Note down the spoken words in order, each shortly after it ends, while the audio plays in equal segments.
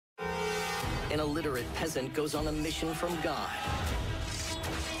An illiterate peasant goes on a mission from God.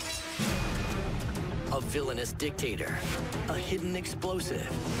 A villainous dictator, a hidden explosive,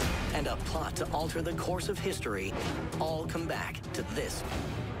 and a plot to alter the course of history all come back to this.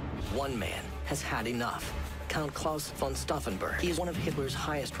 One man has had enough. Count Claus von Stauffenberg. He is one of Hitler's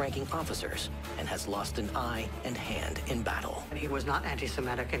highest-ranking officers and has lost an eye and hand in battle. He was not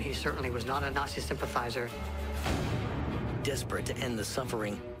anti-Semitic, and he certainly was not a Nazi sympathizer. Desperate to end the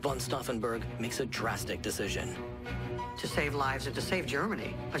suffering, von Stauffenberg makes a drastic decision. To save lives and to save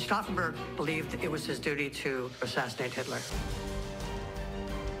Germany. But Stauffenberg believed it was his duty to assassinate Hitler.